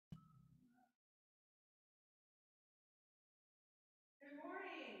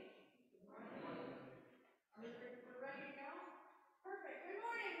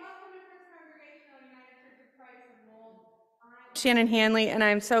Shannon Hanley, and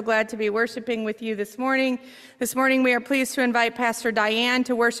I'm so glad to be worshiping with you this morning. This morning we are pleased to invite Pastor Diane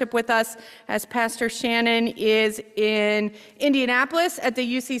to worship with us as Pastor Shannon is in Indianapolis at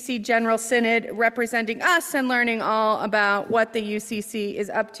the UCC General Synod representing us and learning all about what the UCC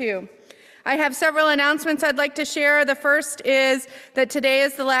is up to. I have several announcements I'd like to share. The first is that today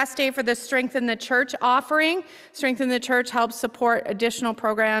is the last day for the Strengthen the Church offering. Strengthen the Church helps support additional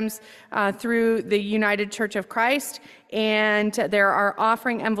programs through the United Church of Christ, and there are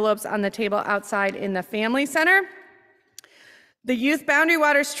offering envelopes on the table outside in the Family Center. The Youth Boundary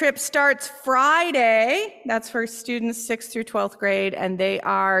Waters trip starts Friday. That's for students 6th through 12th grade, and they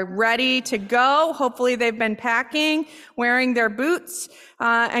are ready to go. Hopefully they've been packing, wearing their boots,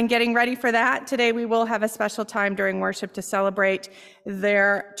 and getting ready for that. Today we will have a special time during worship to celebrate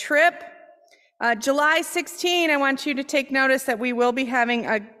their trip. July 16, I want you to take notice that we will be having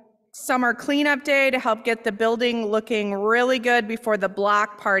a summer cleanup day to help get the building looking really good before the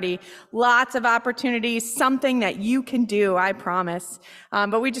block party. Lots of opportunities, something that you can do, I promise.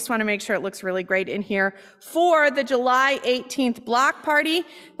 But we just want to make sure it looks really great in here for the July 18th block party.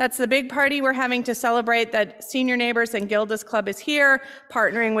 That's the big party we're having to celebrate that Senior Neighbors and Gilda's Club is here,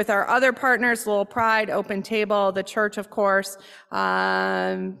 partnering with our other partners, Lowell Pride, Open Table, the church, of course,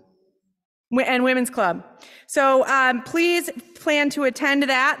 and Women's Club. So please plan to attend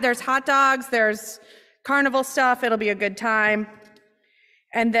that. There's hot dogs, there's carnival stuff. It'll be a good time.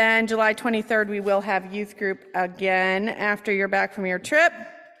 And then July 23rd, we will have youth group again after you're back from your trip.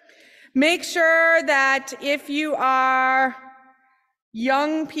 Make sure that if you are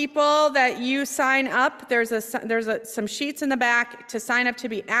young people that you sign up. There's some sheets in the back to sign up to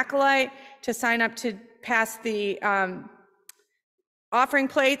be acolyte, to sign up to pass the offering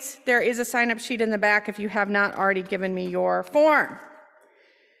plates. There is a sign-up sheet in the back if you have not already given me your form.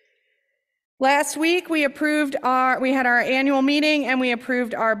 Last week we had our annual meeting and we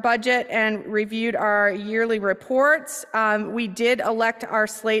approved our budget and reviewed our yearly reports. We did elect our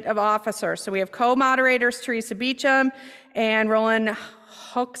slate of officers. So we have co-moderators Teresa Beecham and Roland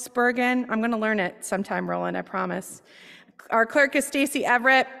Huxbergen. I'm going to learn it sometime, Roland, I promise. Our clerk is Stacy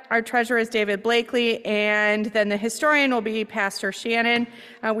Everett, our treasurer is David Blakely, and then the historian will be Pastor Shannon.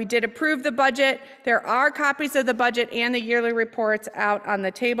 We did approve the budget. There are copies of the budget and the yearly reports out on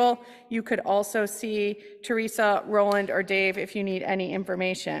the table. You could also see Teresa, Roland, or Dave if you need any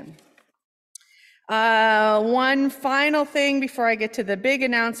information. One final thing before I get to the big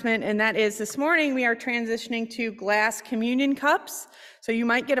announcement, and that is this morning we are transitioning to glass communion cups. So you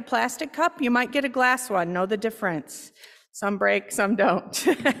might get a plastic cup, you might get a glass one, know the difference. Some break, some don't,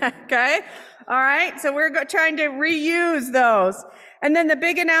 okay? All right, so we're trying to reuse those. And then the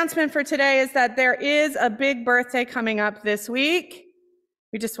big announcement for today is that there is a big birthday coming up this week.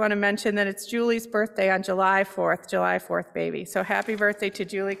 We just want to mention that it's Julie's birthday on July 4th baby. So happy birthday to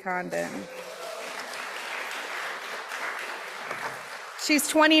Julie Condon. She's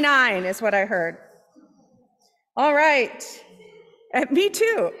 29 is what I heard. All right, me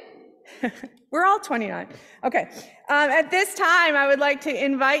too. We're all 29. Okay. At this time, I would like to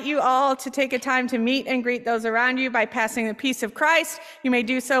invite you all to take a time to meet and greet those around you by passing the peace of Christ. You may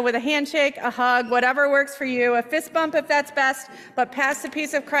do so with a handshake, a hug, whatever works for you, a fist bump if that's best, but pass the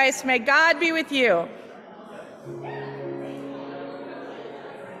peace of Christ. May God be with you.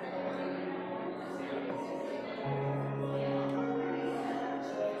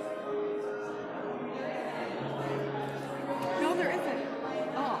 No, there isn't.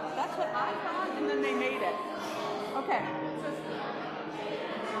 Oh, that's what I thought, and then they made it. Okay.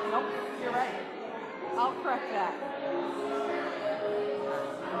 Nope, you're right. I'll correct that.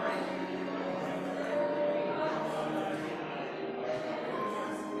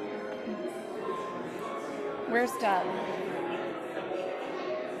 Where's Deb?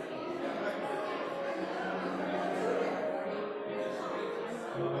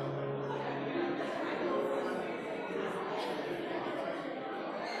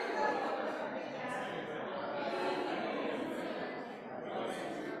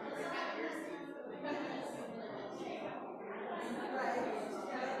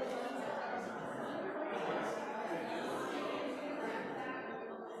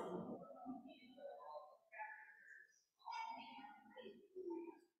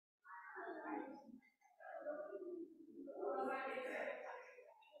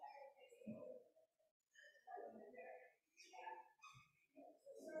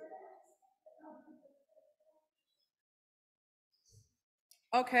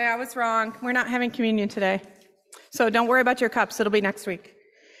 Okay, I was wrong. We're not having communion today. So don't worry about your cups. It'll be next week.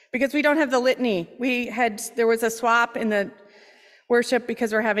 Because we don't have the litany. There was a swap in the worship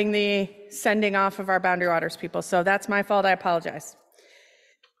because we're having the sending off of our Boundary Waters people. So that's my fault. I apologize.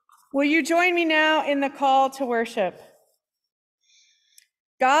 Will you join me now in the call to worship?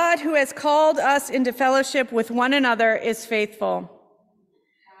 God, who has called us into fellowship with one another, is faithful.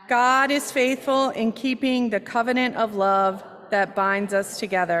 God is faithful in keeping the covenant of love that binds us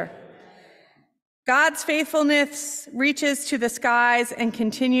together. God's faithfulness reaches to the skies and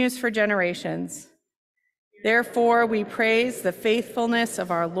continues for generations. Therefore, we praise the faithfulness of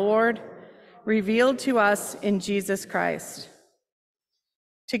our Lord, revealed to us in Jesus Christ.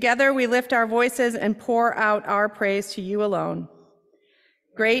 Together, we lift our voices and pour out our praise to you alone.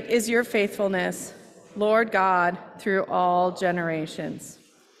 Great is your faithfulness, Lord God, through all generations.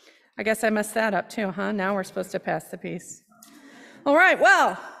 I guess I messed that up too, huh? Now we're supposed to pass the peace. All right,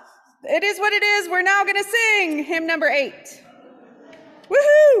 well, it is what it is. We're now going to sing hymn number 8.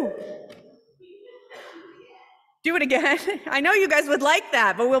 Woohoo! Do it again. I know you guys would like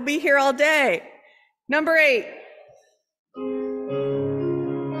that, but we'll be here all day. Number 8.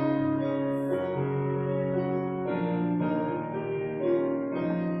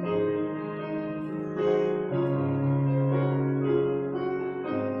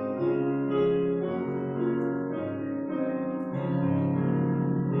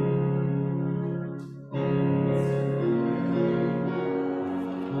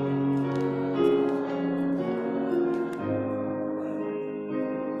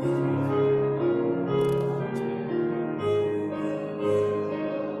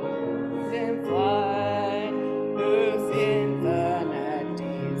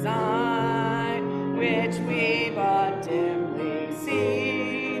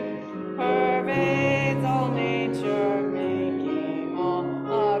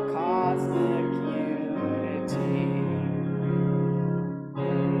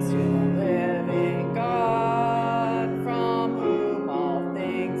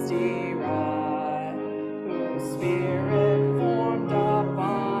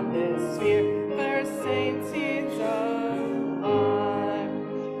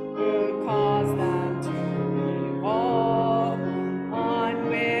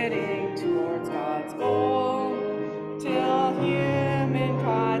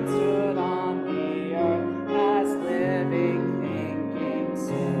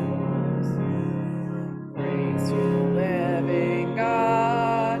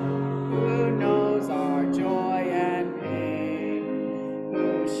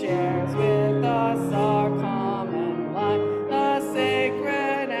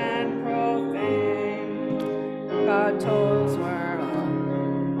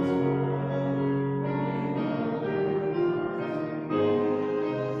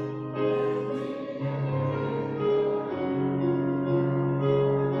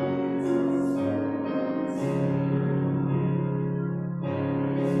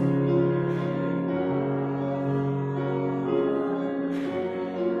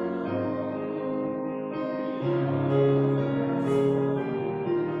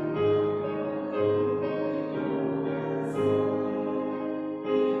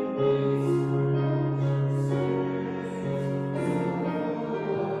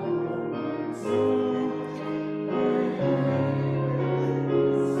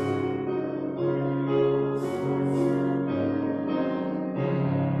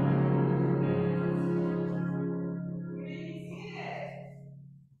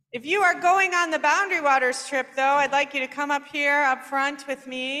 If you are going on the Boundary Waters trip, though, I'd like you to come up here up front with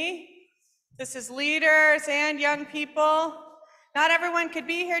me. This is leaders and young people. Not everyone could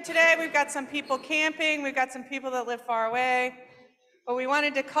be here today. We've got some people camping. We've got some people that live far away. But we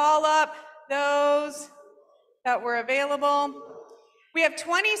wanted to call up those that were available. We have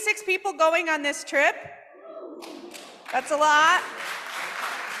 26 people going on this trip. That's a lot.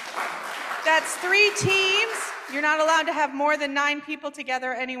 That's 3 teams. You're not allowed to have more than 9 people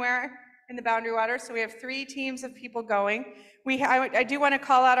together anywhere in the Boundary Waters, so we have 3 teams of people going. I do want to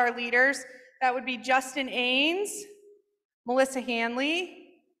call out our leaders. That would be Justin Ains, Melissa Hanley,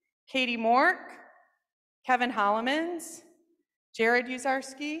 Katie Mork, Kevin Hollemans, Jared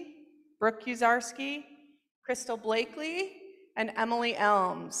Uzarski, Brooke Uzarski, Crystal Blakely, and Emily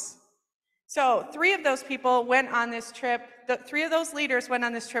Elms. So 3 of those people went on this trip. 3 of those leaders went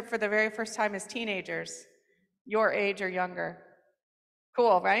on this trip for the very first time as teenagers, your age or younger.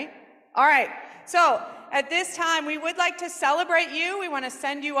 Cool, right? All right, so at this time, we would like to celebrate you. We want to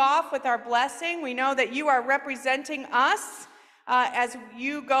send you off with our blessing. We know that you are representing us as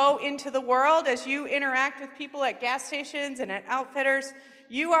you go into the world, as you interact with people at gas stations and at outfitters.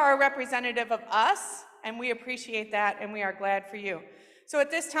 You are a representative of us, and we appreciate that, and we are glad for you. So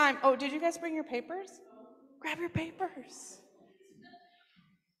at this time, oh, did you guys bring your papers? Grab your papers.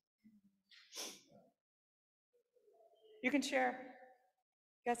 You can share.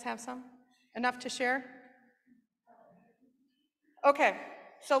 You guys have some? Enough to share? Okay,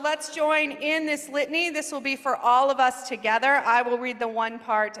 so let's join in this litany. This will be for all of us together. I will read the one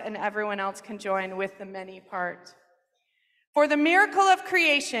part and everyone else can join with the many part. For the miracle of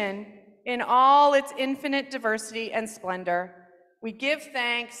creation in all its infinite diversity and splendor, we give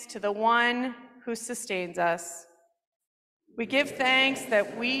thanks to the one who sustains us. We give thanks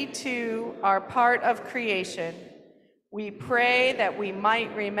that we too are part of creation. We pray that we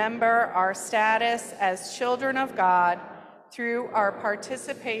might remember our status as children of God through our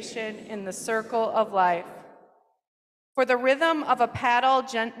participation in the circle of life. For the rhythm of a paddle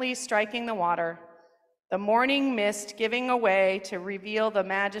gently striking the water, the morning mist giving away to reveal the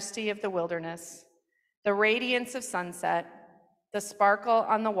majesty of the wilderness, the radiance of sunset, the sparkle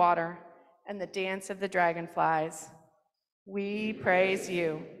on the water, and the dance of the dragonflies, we praise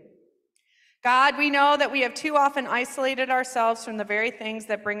you. God, we know that we have too often isolated ourselves from the very things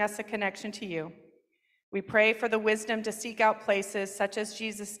that bring us a connection to you. We pray for the wisdom to seek out places such as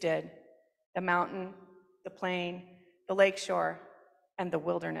Jesus did, the mountain, the plain, the lakeshore, and the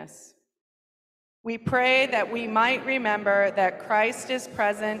wilderness. We pray that we might remember that Christ is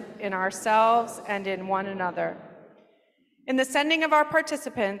present in ourselves and in one another. In the sending of our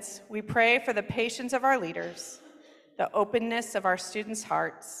participants, we pray for the patience of our leaders, the openness of our students'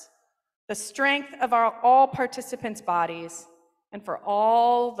 hearts, the strength of all participants' bodies, and for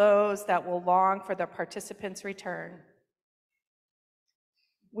all those that will long for the participants' return.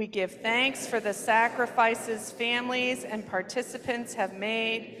 We give thanks for the sacrifices families and participants have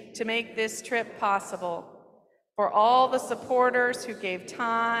made to make this trip possible, for all the supporters who gave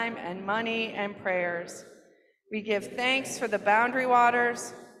time and money and prayers. We give thanks for the Boundary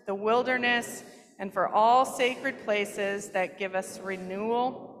Waters, the wilderness, and for all sacred places that give us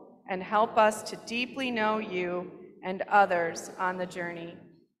renewal and help us to deeply know you and others on the journey.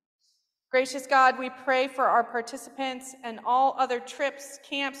 Gracious God, we pray for our participants and all other trips,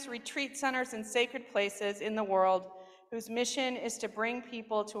 camps, retreat centers, and sacred places in the world whose mission is to bring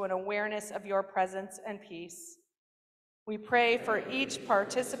people to an awareness of your presence and peace. We pray for each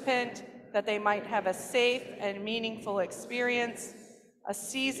participant that they might have a safe and meaningful experience, a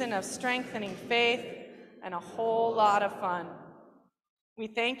season of strengthening faith, and a whole lot of fun. We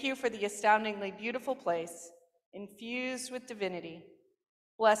thank you for the astoundingly beautiful place, infused with divinity.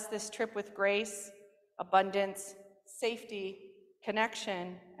 Bless this trip with grace, abundance, safety,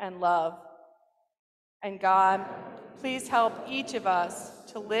 connection, and love. And God, please help each of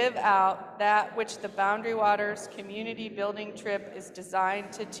us to live out that which the Boundary Waters community building trip is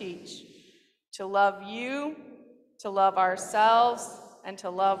designed to teach, to love you, to love ourselves, and to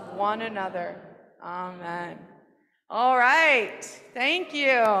love one another. Amen. All right, thank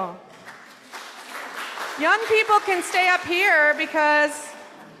you. Young people can stay up here because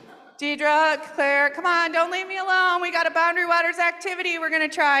Deidre, Claire, come on, don't leave me alone. We got a Boundary Waters activity we're gonna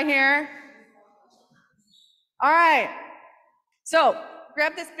try here. All right, so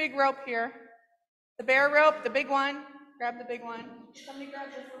grab this big rope here. The bear rope, the big one. Grab the big one. Somebody grab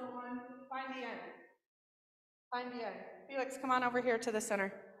this little one. Find the end. Find the end. Felix, come on over here to the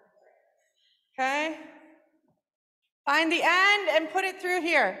center. Okay? Find the end and put it through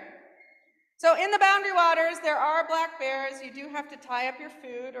here. So in the Boundary Waters, there are black bears. You do have to tie up your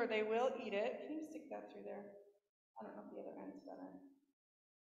food or they will eat it. Can you stick that through there? I don't know if the other end's better.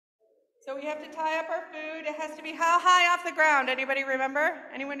 So we have to tie up our food. It has to be how high off the ground? Anybody remember?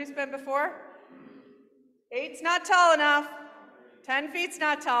 Anyone who's been before? 8's not tall enough. 10 feet's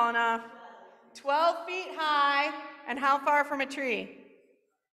not tall enough. 12 feet high. And how far from a tree?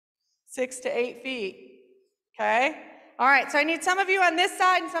 6 to 8 feet. Okay? All right, so I need some of you on this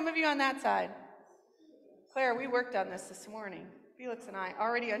side and some of you on that side. Claire, we worked on this morning. Felix and I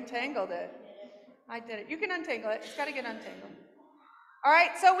already untangled it. I did it. You can untangle it. It's got to get untangled. All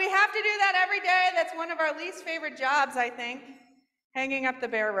right, so we have to do that every day. That's one of our least favorite jobs, I think, hanging up the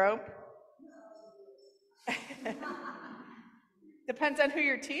bear rope. Depends on who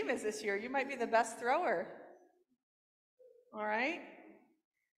your team is this year. You might be the best thrower. All right?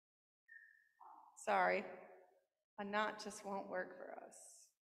 Sorry. A knot just won't work for us.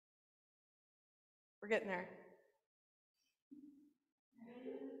 We're getting there.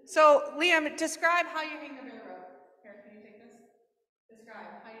 So, Liam, describe how you hang the bear rope. Here, can you take this? Describe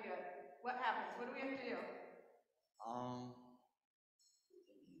how you do it. What happens? What do we have to do?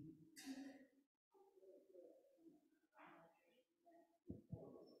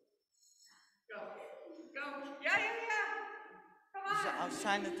 Go. Yeah. Come on. I was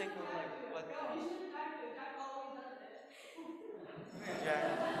trying to think of like what. Go. You should have dived it. Jack always does it. Yeah.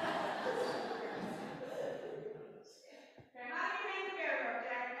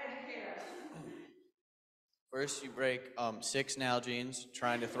 First, you break 6 Nalgene's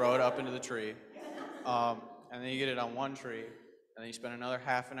trying to throw it up into the tree. And then you get it on one tree, and then you spend another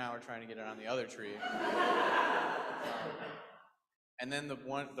half an hour trying to get it on the other tree. And then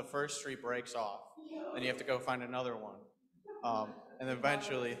the first tree breaks off. Then you have to go find another one. And then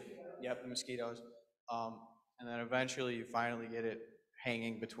eventually, the mosquitoes. And then eventually you finally get it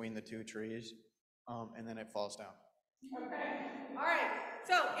hanging between the two trees, and then it falls down. Okay, all right.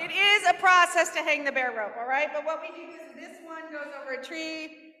 So it is a process to hang the bear rope, all right? But what we do is this one goes over a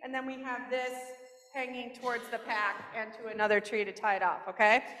tree, and then we have this hanging towards the pack and to another tree to tie it off,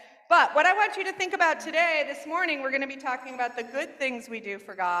 okay? But what I want you to think about today, this morning, we're going to be talking about the good things we do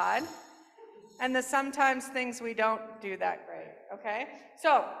for God and the sometimes things we don't do that great, okay?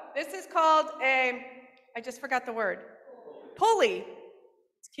 So this is called I just forgot the word. Pulley.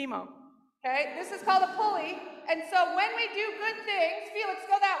 It's chemo. Okay, this is called a pulley. And so when we do good things, Felix,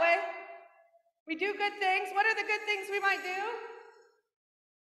 go that way. We do good things. What are the good things we might do?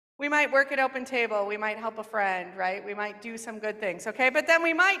 We might work at Open Table. We might help a friend, right? We might do some good things, okay? But then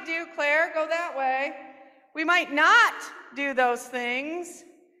we might do, Claire, go that way. We might not do those things.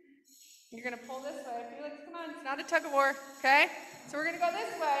 You're going to pull this way. Felix, come on. It's not a tug of war, okay? So we're going to go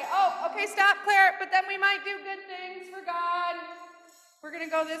this way. Oh, okay, stop, Claire. But then we might do good things for God. We're going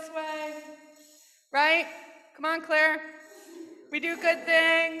to go this way, right? Come on, Claire. We do good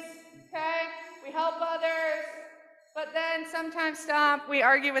things, okay? We help others. But then sometimes, stop, we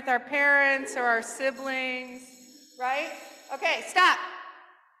argue with our parents or our siblings, right? Okay, stop.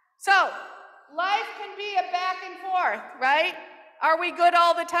 So, life can be a back and forth, right? Are we good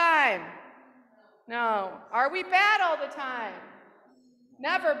all the time? No. Are we bad all the time?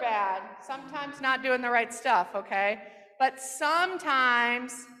 Never bad. Sometimes not doing the right stuff, okay? But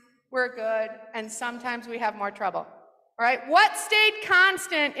sometimes we're good, and sometimes we have more trouble. All right? What stayed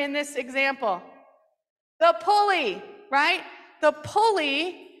constant in this example? The pulley, right? The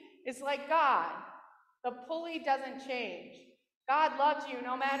pulley is like God. The pulley doesn't change. God loves you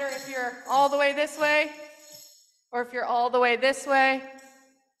no matter if you're all the way this way or if you're all the way this way,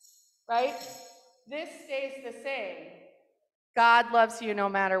 right? This stays the same. God loves you no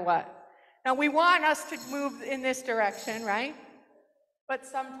matter what. Now, we want us to move in this direction, right? But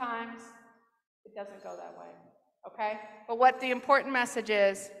sometimes it doesn't go that way, okay? But what the important message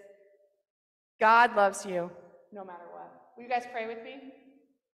is, God loves you no matter what. Will you guys pray with me?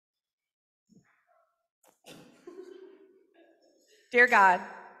 Dear God,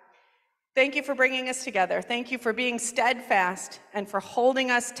 thank you for bringing us together. Thank you for being steadfast and for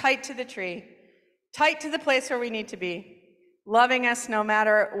holding us tight to the tree, tight to the place where we need to be, loving us no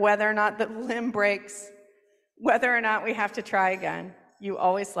matter whether or not the limb breaks, whether or not we have to try again. You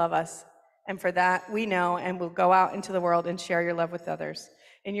always love us. And for that, we know and will go out into the world and share your love with others.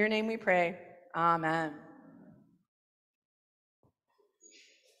 In your name we pray. Amen.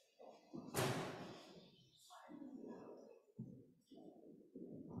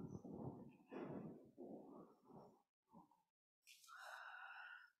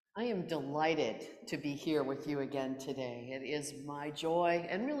 I am delighted to be here with you again today. It is my joy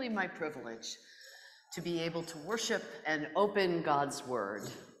and really my privilege to be able to worship and open God's Word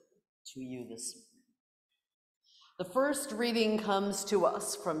to you this morning. The first reading comes to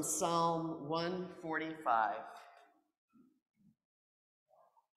us from Psalm 145.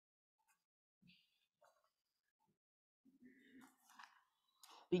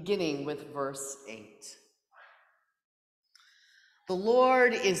 Beginning with verse 8. The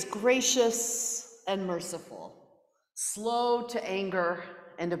Lord is gracious and merciful, slow to anger,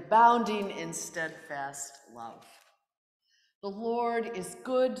 and abounding in steadfast love. The Lord is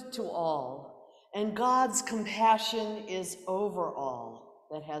good to all, and God's compassion is over all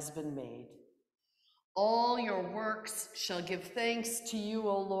that has been made. All your works shall give thanks to you,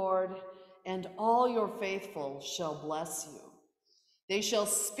 O Lord, and all your faithful shall bless you. They shall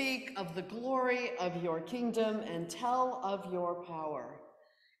speak of the glory of your kingdom and tell of your power,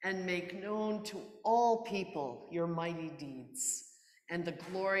 and make known to all people your mighty deeds and the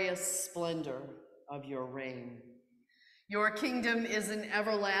glorious splendor of your reign. Your kingdom is an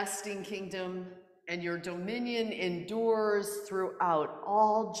everlasting kingdom, and your dominion endures throughout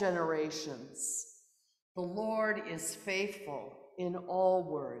all generations. The Lord is faithful in all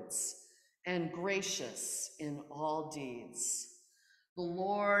words and gracious in all deeds. The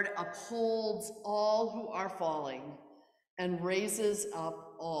Lord upholds all who are falling and raises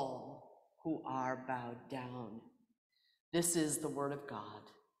up all who are bowed down. This is the word of God.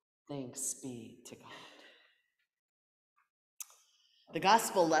 Thanks be to God. The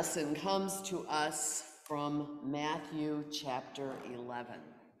gospel lesson comes to us from Matthew chapter 11.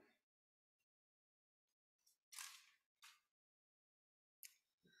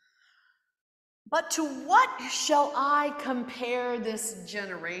 But to what shall I compare this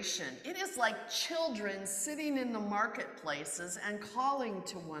generation? It is like children sitting in the marketplaces and calling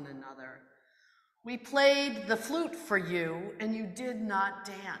to one another. We played the flute for you, and you did not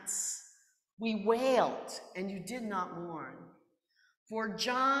dance. We wailed, and you did not mourn. For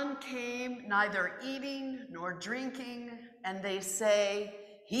John came neither eating nor drinking, and they say,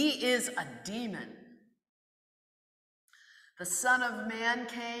 he is a demon. The Son of Man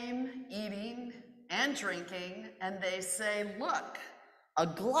came eating and drinking, and they say, look, a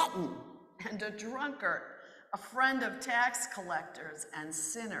glutton and a drunkard, a friend of tax collectors and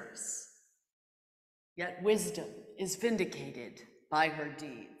sinners. Yet wisdom is vindicated by her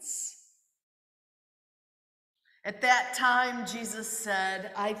deeds. At that time, Jesus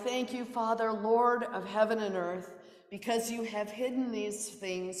said, I thank you, Father, Lord of heaven and earth, because you have hidden these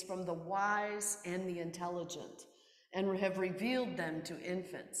things from the wise and the intelligent, and have revealed them to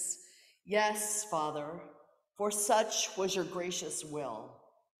infants. Yes, Father, for such was your gracious will.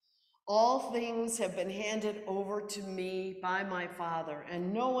 All things have been handed over to me by my Father,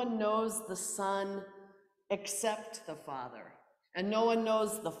 and no one knows the Son except the Father, and no one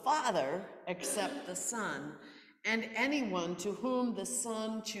knows the Father except the Son, and anyone to whom the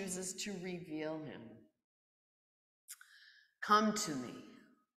Son chooses to reveal him. Come to me,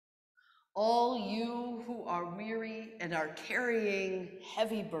 all you who are weary and are carrying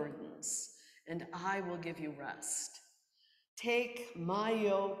heavy burdens, and I will give you rest. Take my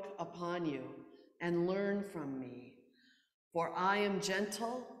yoke upon you and learn from me, for I am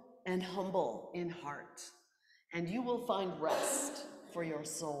gentle and humble in heart, and you will find rest for your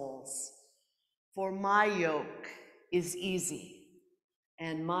souls. For my yoke is easy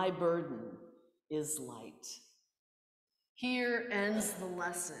and my burden is light. Here ends the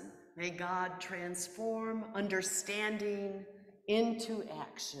lesson. May God transform understanding into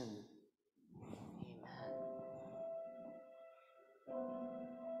action. Amen.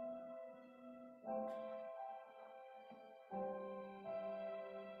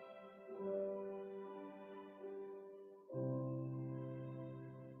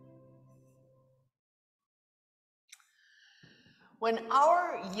 When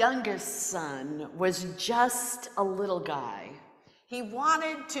our youngest son was just a little guy, he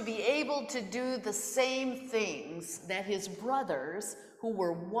wanted to be able to do the same things that his brothers, who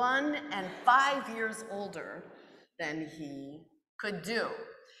were 1 and 5 years older than he, could do.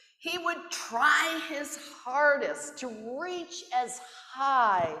 He would try his hardest to reach as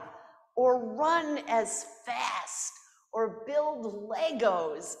high or run as fast or build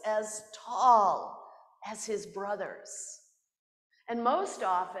Legos as tall as his brothers. And most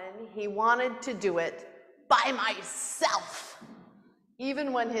often, he wanted to do it by myself,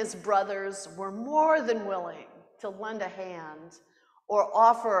 even when his brothers were more than willing to lend a hand or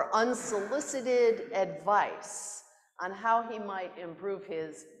offer unsolicited advice on how he might improve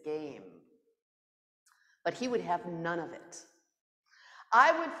his game. But he would have none of it.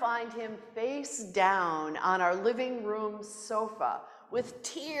 I would find him face down on our living room sofa with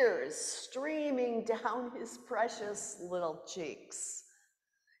tears streaming down his precious little cheeks.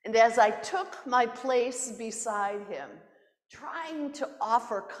 And as I took my place beside him, trying to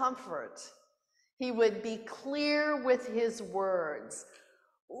offer comfort, he would be clear with his words,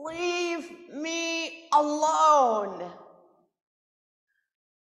 "Leave me alone."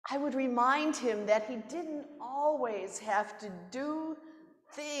 I would remind him that he didn't always have to do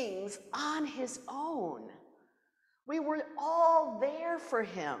things on his own. We were all there for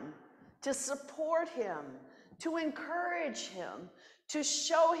him, to support him, to encourage him, to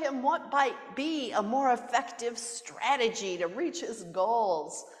show him what might be a more effective strategy to reach his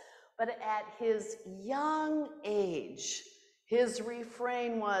goals. But at his young age, his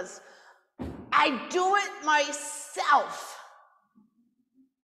refrain was, "I do it myself."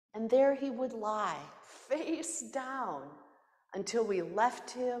 And there he would lie, face down, until we left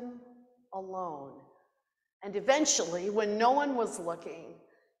him alone. And eventually, when no one was looking,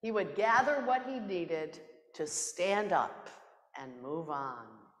 he would gather what he needed to stand up and move on.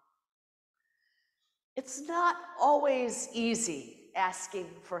 It's not always easy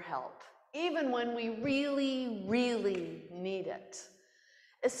asking for help, even when we really, really need it.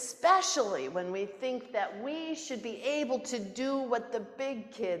 Especially when we think that we should be able to do what the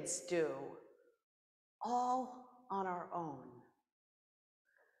big kids do, all on our own.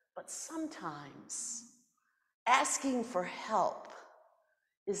 But sometimes asking for help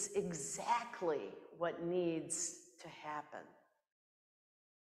is exactly what needs to happen.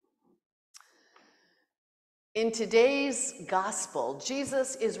 In today's gospel,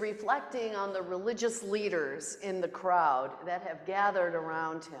 Jesus is reflecting on the religious leaders in the crowd that have gathered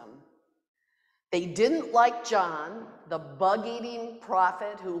around him. They didn't like John, the bug-eating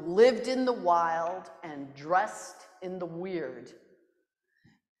prophet who lived in the wild and dressed in the weird.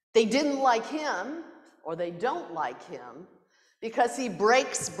 They didn't like him, or they don't like him, because he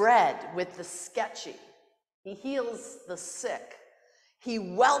breaks bread with the sketchy. He heals the sick. He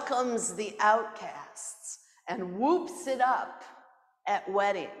welcomes the outcasts and whoops it up at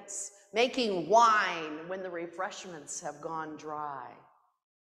weddings, making wine when the refreshments have gone dry.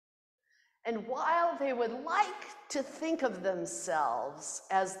 And while they would like to think of themselves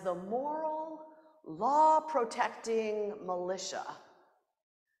as the moral, law-protecting militia,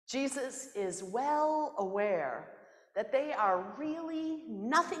 Jesus is well aware that they are really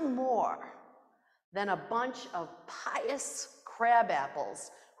nothing more than a bunch of pious crabapples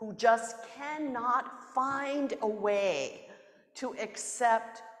who just cannot find a way to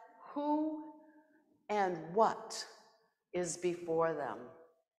accept who and what is before them.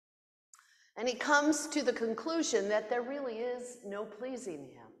 And he comes to the conclusion that there really is no pleasing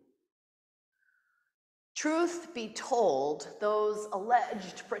him. Truth be told, those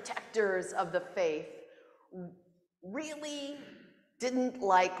alleged protectors of the faith really didn't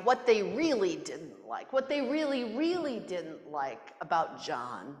like what they really didn't like, what they really didn't like about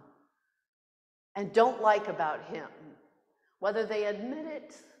John and don't like about him, whether they admit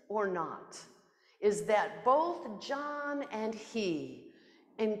it or not, is that both John and he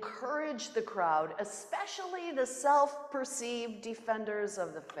encourage the crowd, especially the self-perceived defenders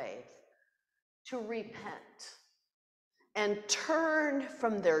of the faith, to repent and turn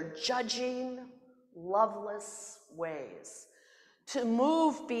from their judging, loveless ways, to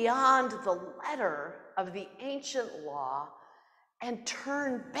move beyond the letter of the ancient law and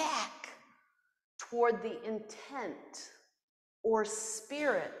turn back toward the intent or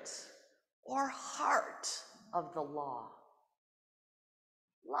spirit or heart of the law.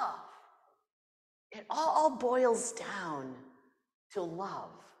 Love. It all boils down to love.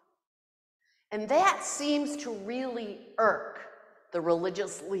 And that seems to really irk the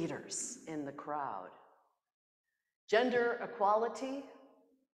religious leaders in the crowd. Gender equality,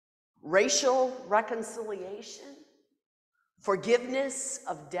 racial reconciliation, forgiveness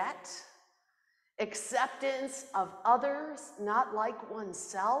of debt, acceptance of others not like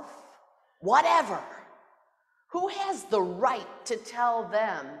oneself, whatever. Who has the right to tell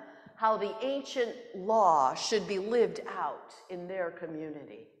them how the ancient law should be lived out in their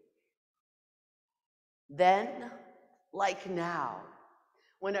community? Then, like now,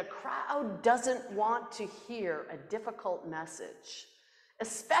 when a crowd doesn't want to hear a difficult message,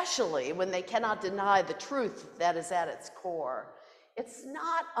 especially when they cannot deny the truth that is at its core, it's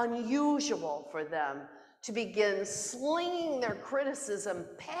not unusual for them to begin slinging their criticism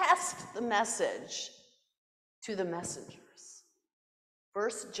past the message to the messengers.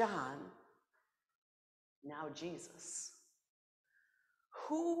 First John, now Jesus.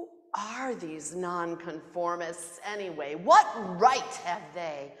 Who are these nonconformists anyway? What right have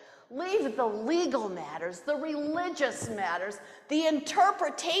they? Leave the legal matters, the religious matters, the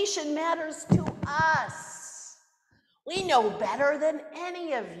interpretation matters to us. We know better than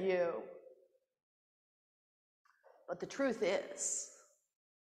any of you. But the truth is,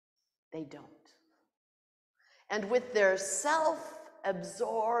 they don't. And with their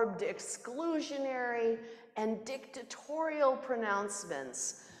self-absorbed, exclusionary, and dictatorial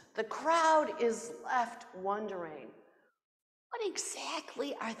pronouncements, the crowd is left wondering, what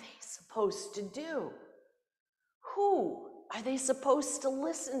exactly are they supposed to do? Who are they supposed to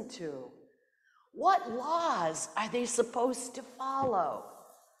listen to? What laws are they supposed to follow?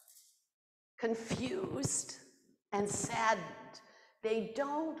 Confused and saddened, they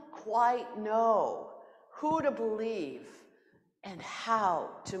don't quite know who to believe and how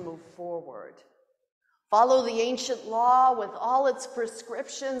to move forward. Follow the ancient law with all its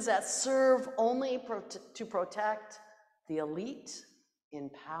prescriptions that serve only to protect the elite in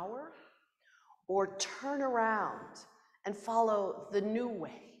power, or turn around and follow the new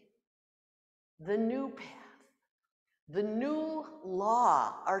way, the new path, the new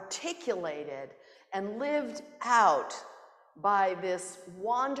law articulated and lived out by this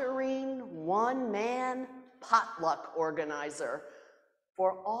wandering one-man potluck organizer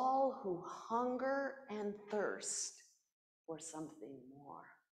for all who hunger and thirst for something more.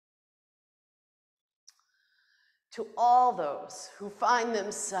 To all those who find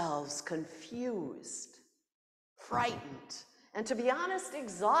themselves confused, frightened, and to be honest,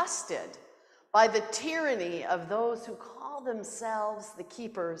 exhausted by the tyranny of those who call themselves the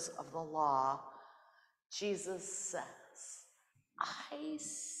keepers of the law, Jesus says, I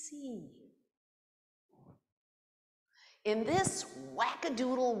see you. In this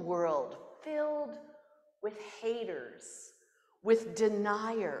wackadoodle world filled with haters, with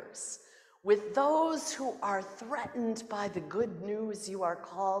deniers, with those who are threatened by the good news you are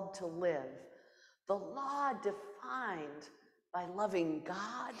called to live. The law defined by loving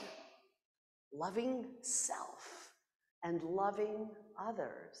God, loving self, and loving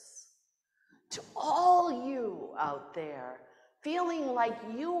others. To all you out there feeling like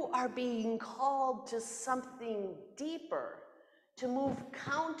you are being called to something deeper, to move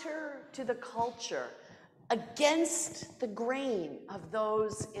counter to the culture, against the grain of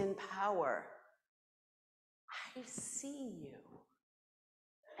those in power, I see you,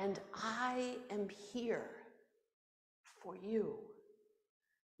 and I am here for you.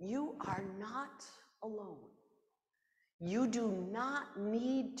 You are not alone. You do not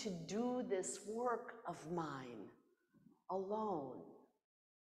need to do this work of mine alone.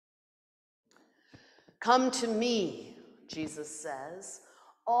 Come to me, Jesus says,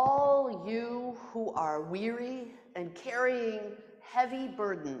 all you who are weary and carrying heavy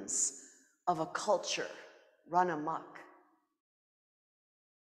burdens of a culture run amok.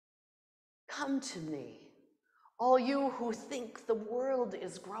 Come to me, all you who think the world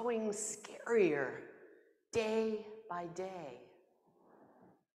is growing scarier day by day.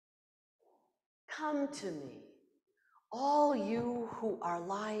 Come to me, all you who are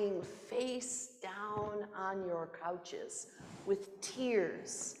lying face down on your couches with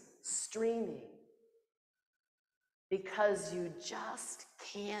tears streaming because you just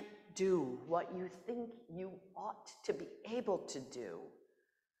can't do what you think you ought to be able to do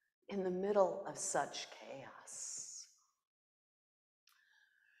in the middle of such chaos.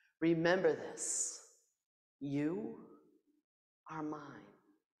 Remember this, you are mine.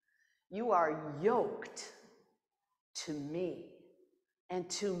 You are yoked to me and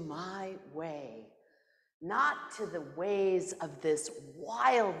to my way, not to the ways of this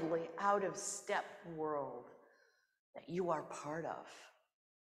wildly out of step world that you are part of.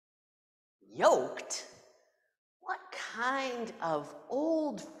 Yoked? What kind of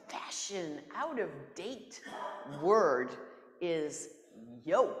old-fashioned, out-of-date word is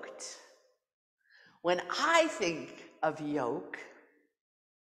yoked? When I think of yoke,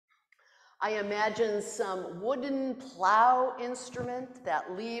 I imagine some wooden plow instrument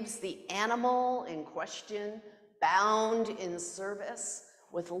that leaves the animal in question bound in service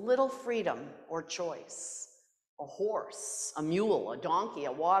with little freedom or choice. A horse, a mule, a donkey,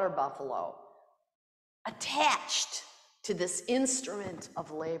 a water buffalo, attached to this instrument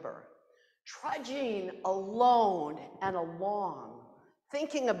of labor, trudging alone and along,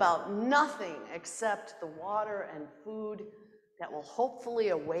 thinking about nothing except the water and food that will hopefully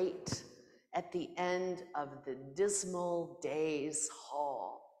await at the end of the dismal day's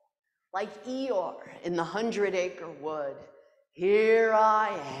haul. Like Eeyore in the 100-Acre Wood, here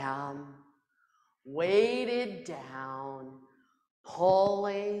I am, weighted down,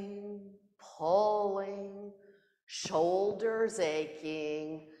 pulling, shoulders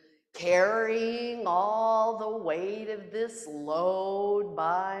aching, carrying all the weight of this load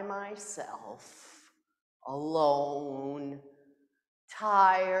by myself, alone,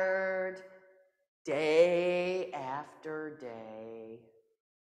 tired, day after day.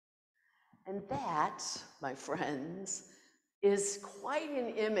 And that, my friends, is quite an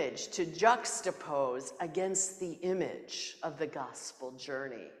image to juxtapose against the image of the gospel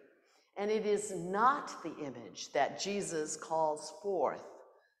journey. And it is not the image that Jesus calls forth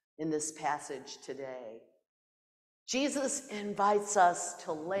in this passage today. Jesus invites us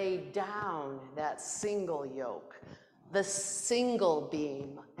to lay down that single yoke, the single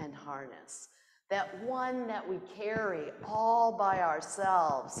beam and harness, that one that we carry all by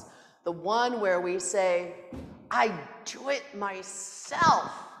ourselves, the one where we say, I do it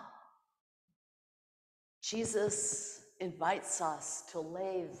myself. Jesus invites us to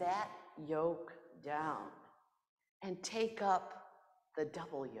lay that yoke down and take up the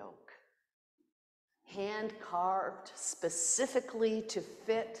double yoke, hand carved specifically to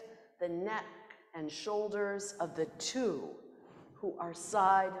fit the neck and shoulders of the two who are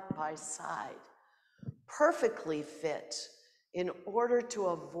side by side, perfectly fit in order to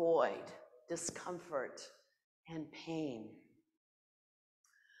avoid discomfort and pain.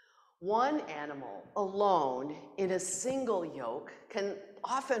 One animal alone in a single yoke can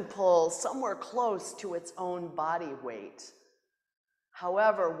often pull somewhere close to its own body weight.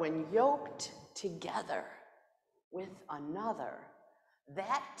 However, when yoked together with another,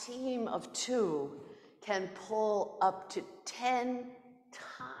 that team of two can pull up to 10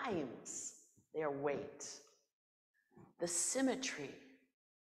 times their weight. The symmetry,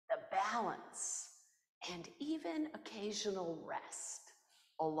 the balance, and even occasional rest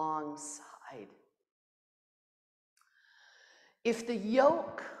alongside. If the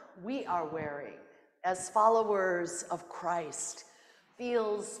yoke we are wearing as followers of Christ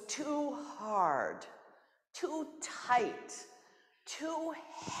feels too hard, too tight, too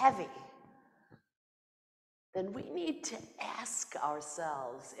heavy, then we need to ask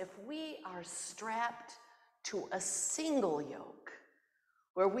ourselves if we are strapped to a single yoke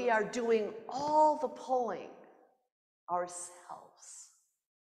where we are doing all the pulling ourselves,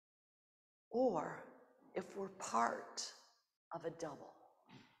 or if we're part of a double.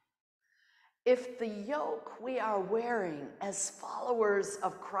 If the yoke we are wearing as followers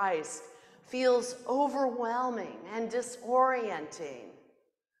of Christ feels overwhelming and disorienting,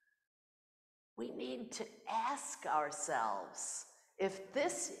 we need to ask ourselves if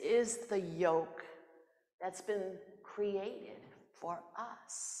this is the yoke that's been created for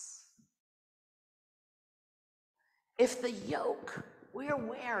us. If the yoke we're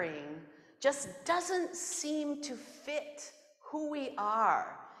wearing just doesn't seem to fit who we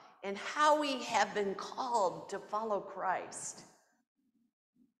are and how we have been called to follow Christ,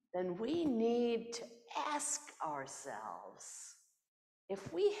 then we need to ask ourselves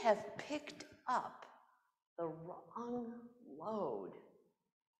if we have picked up the wrong load.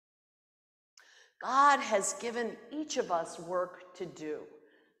 God has given each of us work to do.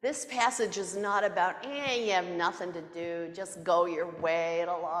 This passage is not about, you have nothing to do, just go your way,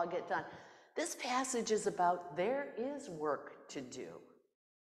 it'll all get done. This passage is about there is work to do.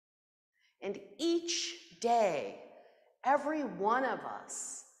 And each day, every one of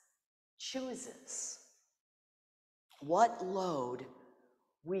us chooses what load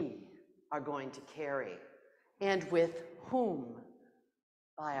we are going to carry and with whom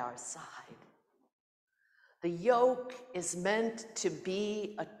by our side. The yoke is meant to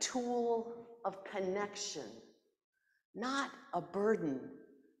be a tool of connection, not a burden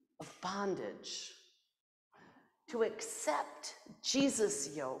of bondage. To accept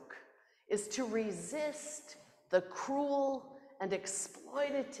Jesus' yoke is to resist the cruel and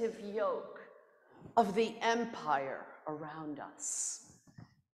exploitative yoke of the empire around us,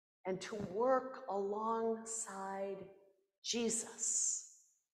 and to work alongside Jesus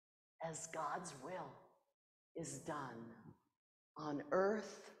as God's will is done on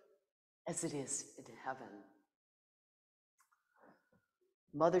earth as it is in heaven.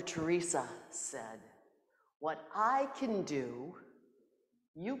 Mother Teresa said, "What I can do,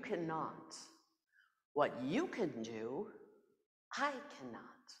 you cannot. What you can do, I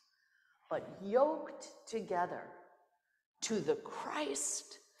cannot. But yoked together to the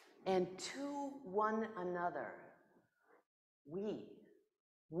Christ and to one another, we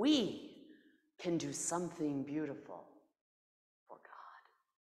can do something beautiful for God."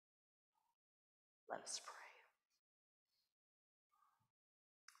 Let us pray.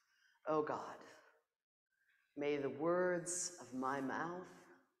 Oh God, may the words of my mouth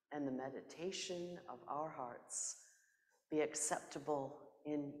and the meditation of our hearts be acceptable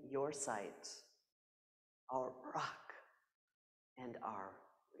in your sight, our rock and our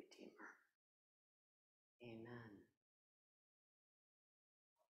Redeemer. Amen.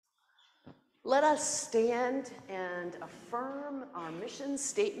 Let us stand and affirm our mission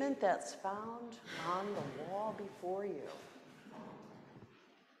statement that's found on the wall before you.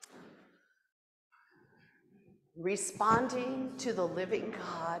 Responding to the living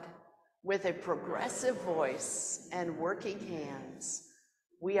God with a progressive voice and working hands,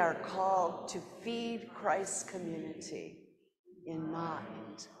 we are called to feed Christ's community in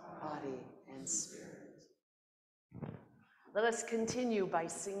mind, body, and spirit. Let us continue by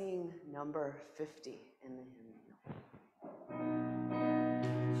singing number 50 in the hymn.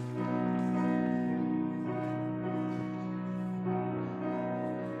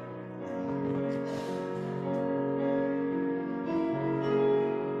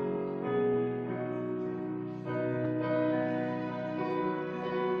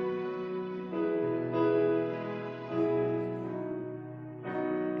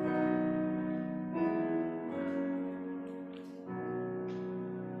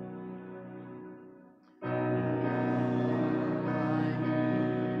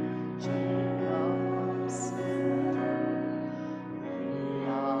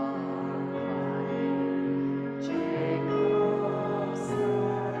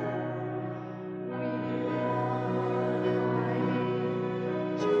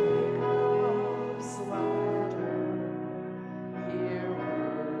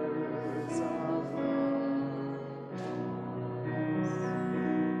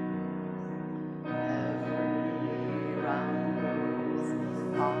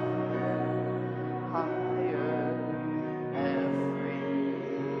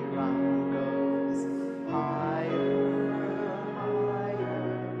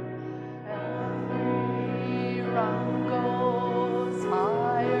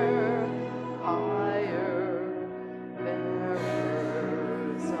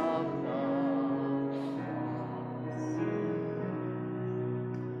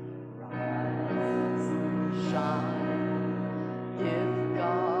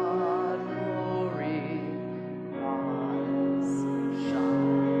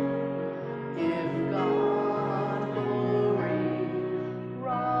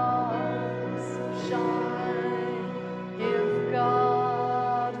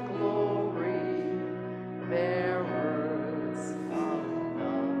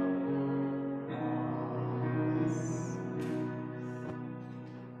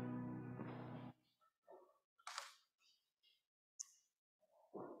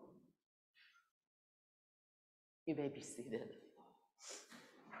 You may be seated.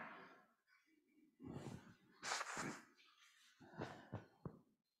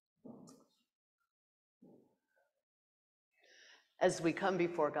 As we come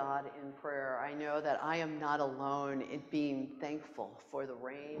before God in prayer, I know that I am not alone in being thankful for the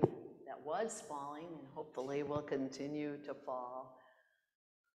rain that was falling and hopefully will continue to fall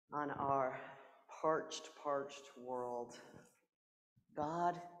on our parched world.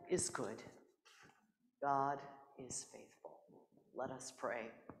 God is good. God is faithful. Let us pray.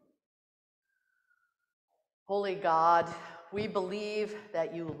 Holy God, we believe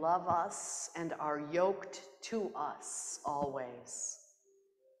that you love us and are yoked to us always.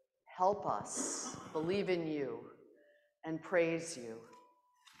 Help us believe in you and praise you,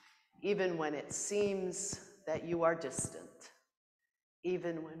 even when it seems that you are distant,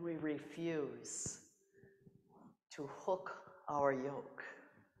 even when we refuse to hook our yoke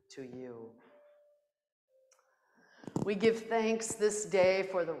to you. We give thanks this day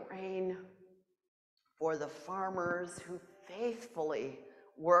for the rain, for the farmers who faithfully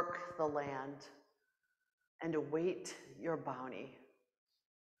work the land and await your bounty.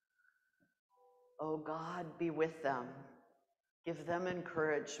 Oh God, be with them. Give them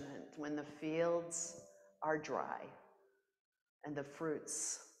encouragement when the fields are dry and the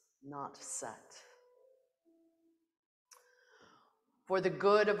fruits not set. For the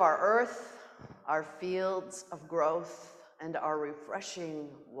good of our earth, our fields of growth, and our refreshing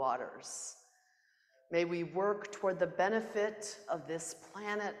waters, may we work toward the benefit of this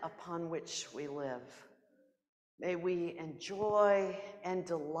planet upon which we live. May we enjoy and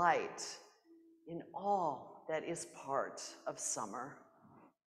delight in all that is part of summer.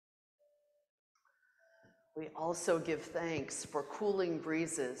 We also give thanks for cooling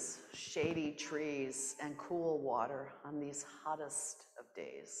breezes, shady trees, and cool water on these hottest of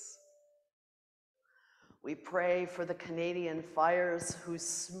days. We pray for the Canadian fires whose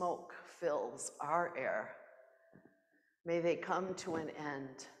smoke fills our air. May they come to an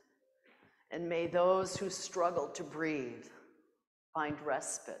end, and may those who struggle to breathe find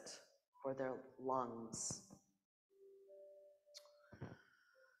respite for their lungs.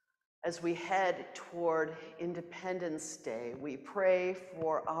 As we head toward Independence Day, we pray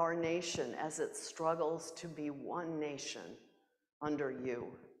for our nation as it struggles to be one nation under you.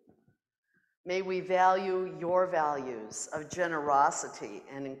 May we value your values of generosity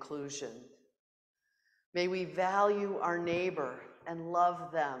and inclusion. May we value our neighbor and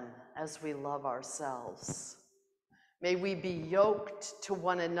love them as we love ourselves. May we be yoked to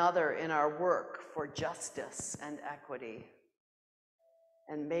one another in our work for justice and equity.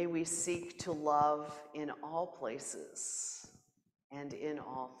 And may we seek to love in all places and in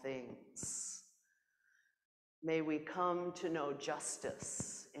all things. May we come to know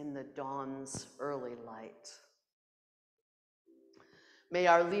justice in the dawn's early light. May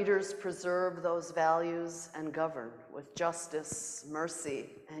our leaders preserve those values and govern with justice, mercy,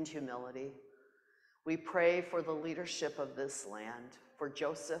 and humility. We pray for the leadership of this land, for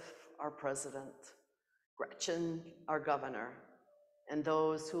Joseph, our president, Gretchen, our governor, and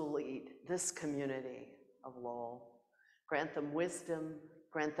those who lead this community of Lowell. Grant them wisdom,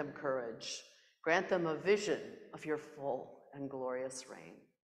 grant them courage, grant them a vision of your full and glorious reign.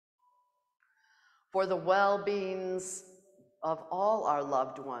 For the well-beings of all our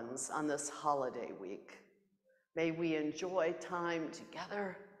loved ones on this holiday week, may we enjoy time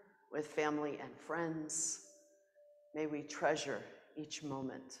together with family and friends. May we treasure each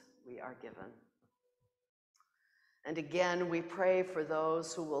moment we are given. And again, we pray for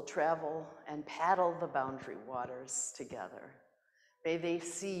those who will travel and paddle the boundary waters together. May they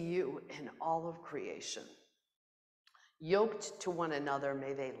see you in all of creation. Yoked to one another,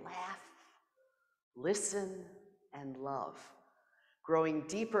 may they laugh, listen, and love, growing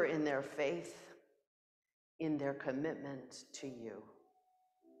deeper in their faith, in their commitment to you.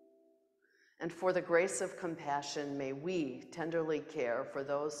 And for the grace of compassion, may we tenderly care for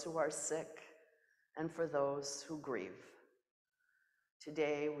those who are sick and for those who grieve.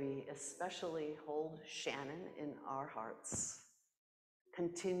 Today, we especially hold Shannon in our hearts.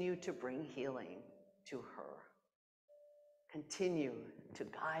 Continue to bring healing to her. Continue to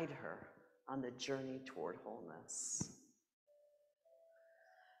guide her on the journey toward wholeness.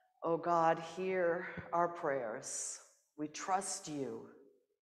 Oh God, hear our prayers. We trust you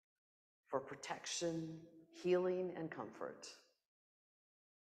for protection, healing, and comfort.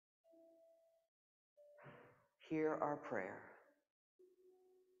 Hear our prayer.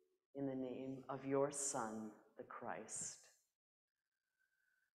 In the name of your Son, the Christ.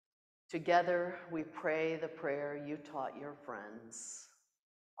 Together, we pray the prayer you taught your friends.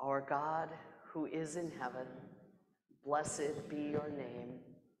 Our God, who is in heaven, Blessed be your name.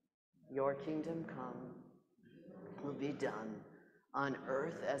 Your kingdom come, will be done on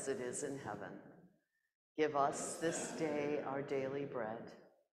earth as it is in heaven. Give us this day our daily bread.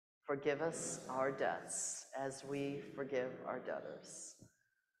 Forgive us our debts as we forgive our debtors.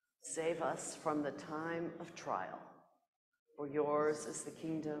 Save us from the time of trial. For yours is the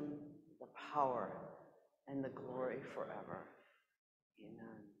kingdom, the power, and the glory forever.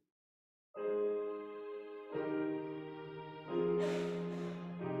 Amen.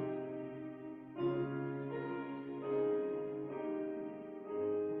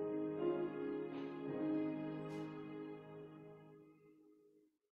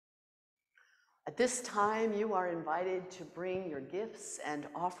 At this time, you are invited to bring your gifts and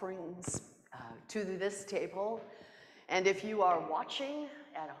offerings to this table. And if you are watching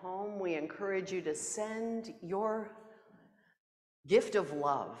at home, we encourage you to send your gift of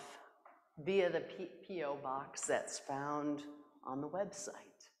love via the P.O. box that's found on the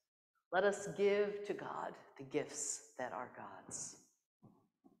website. Let us give to God the gifts that are God's.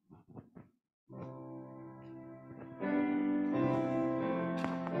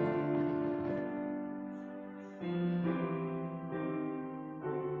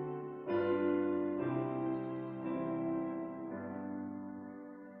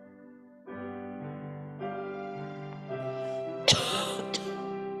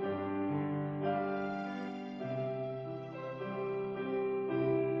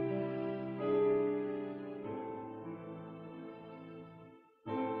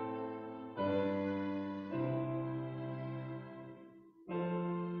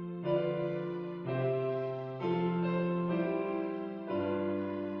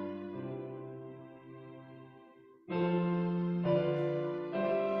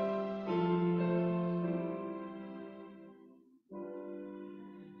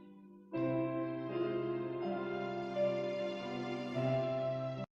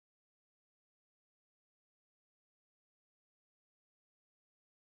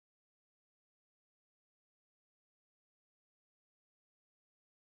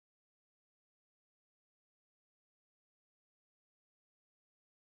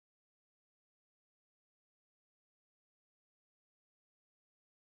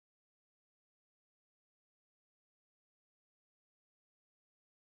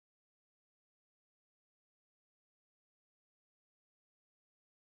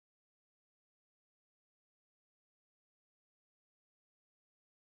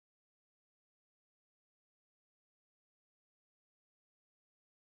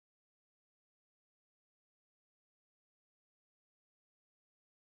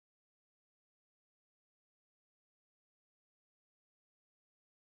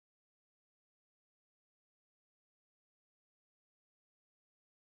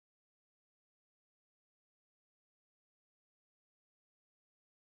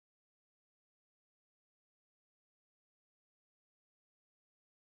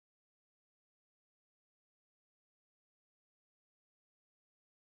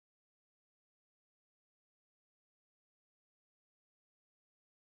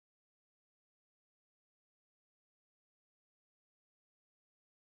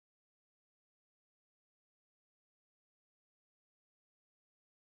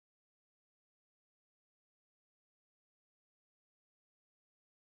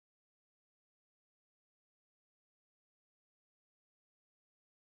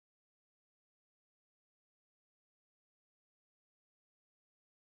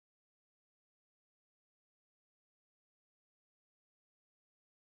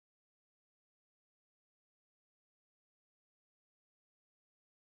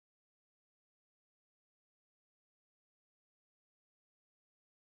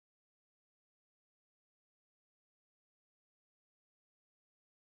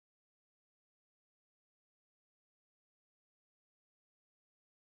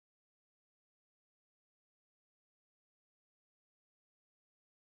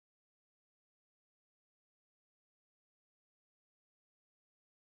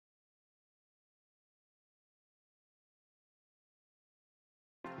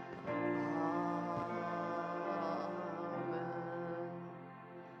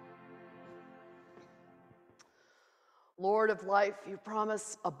 Lord of life, you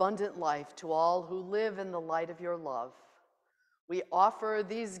promise abundant life to all who live in the light of your love. We offer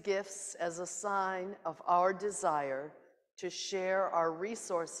these gifts as a sign of our desire to share our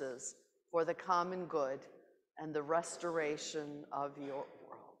resources for the common good and the restoration of your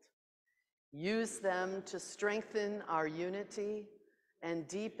world. Use them to strengthen our unity and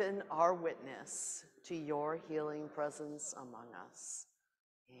deepen our witness to your healing presence among us.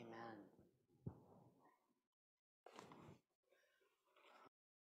 Amen.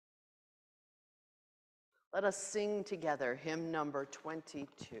 Let us sing together hymn number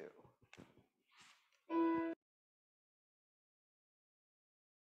 22.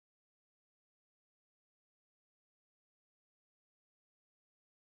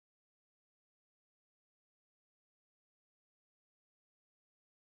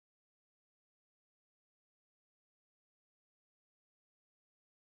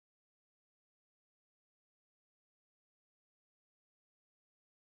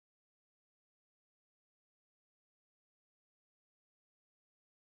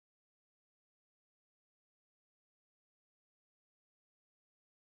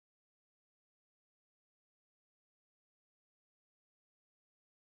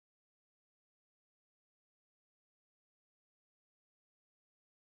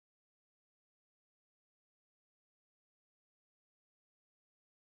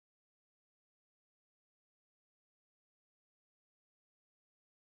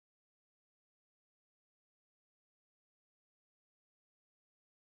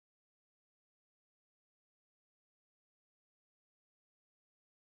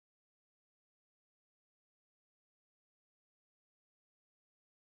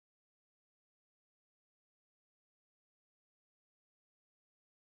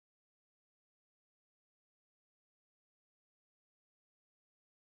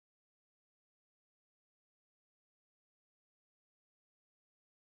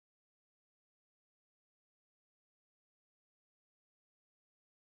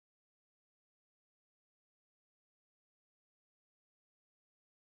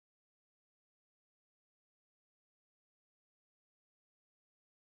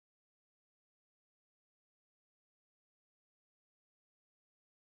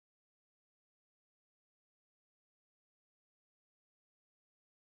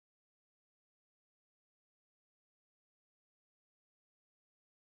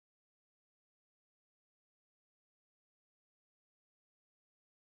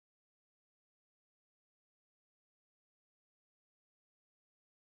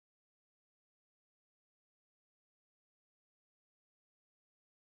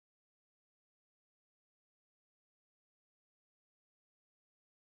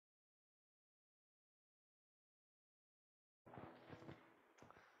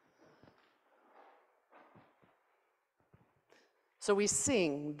 So we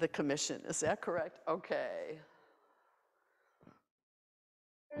sing the commission, is that correct? Okay.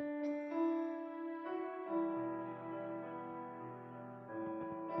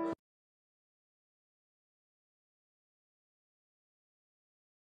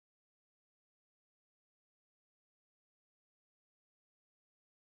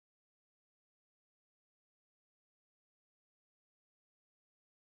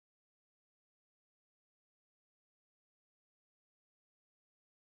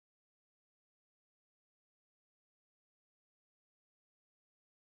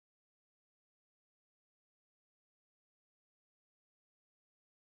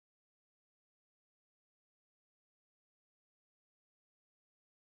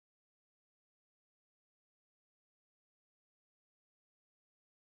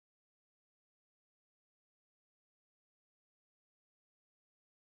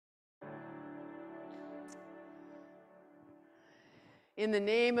 In the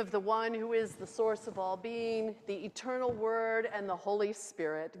name of the one who is the source of all being, the eternal Word and the Holy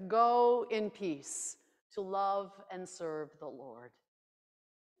Spirit, go in peace to love and serve the Lord.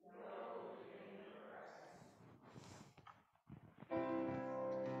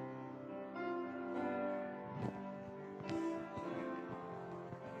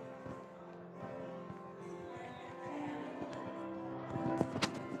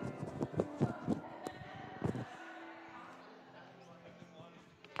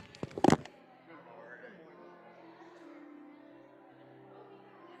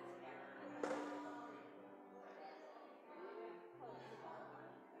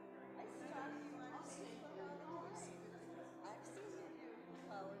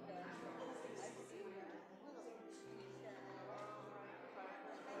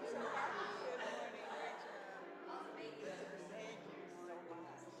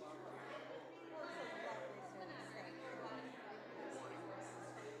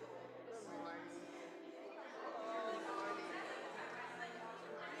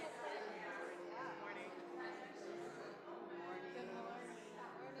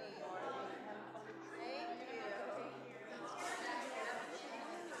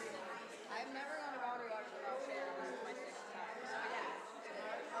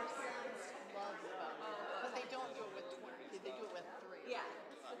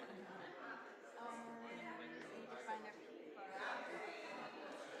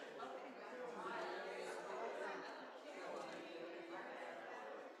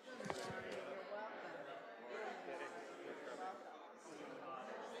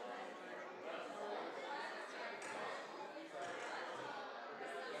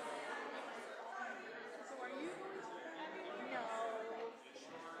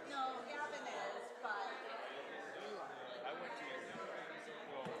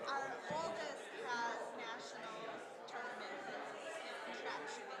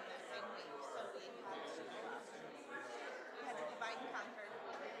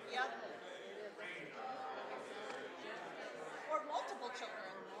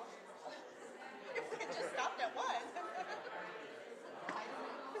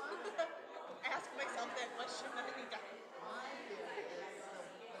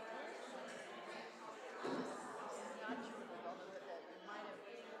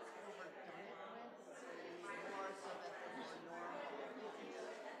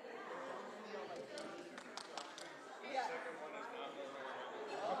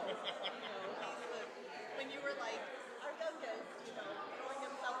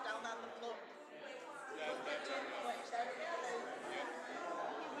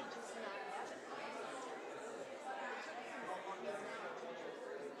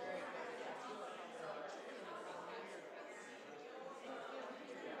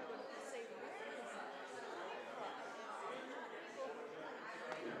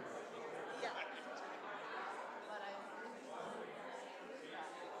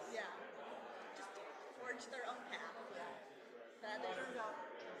 turned out.